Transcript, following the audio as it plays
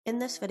In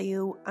this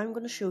video, I'm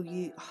going to show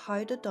you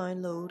how to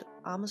download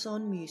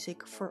Amazon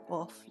Music for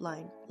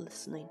offline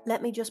listening.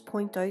 Let me just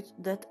point out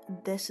that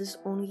this is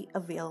only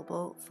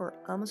available for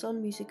Amazon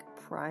Music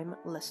Prime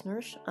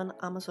listeners and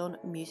Amazon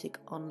Music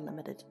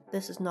Unlimited.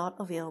 This is not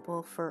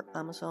available for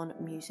Amazon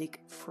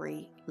Music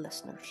Free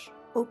listeners.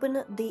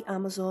 Open the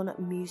Amazon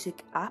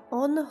Music app.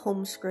 On the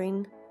home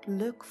screen,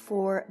 look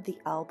for the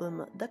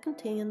album that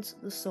contains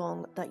the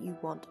song that you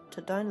want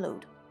to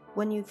download.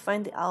 When you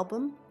find the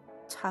album,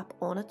 tap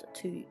on it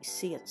to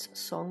see its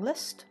song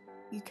list.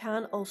 You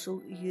can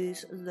also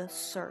use the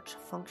search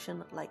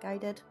function like I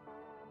did.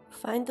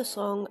 Find the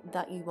song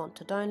that you want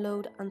to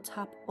download and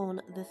tap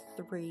on the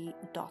three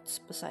dots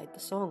beside the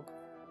song.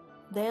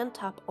 Then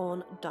tap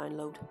on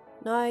download.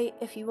 Now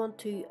if you want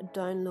to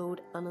download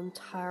an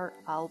entire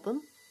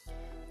album,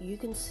 you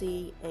can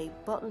see a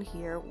button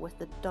here with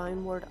the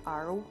downward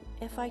arrow.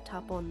 If I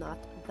tap on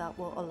that, that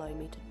will allow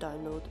me to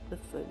download the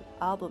full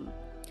album.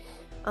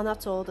 And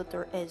that's all that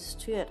there is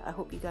to it. I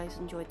hope you guys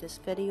enjoyed this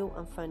video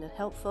and found it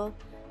helpful.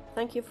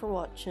 Thank you for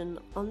watching.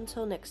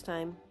 Until next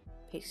time,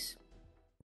 peace.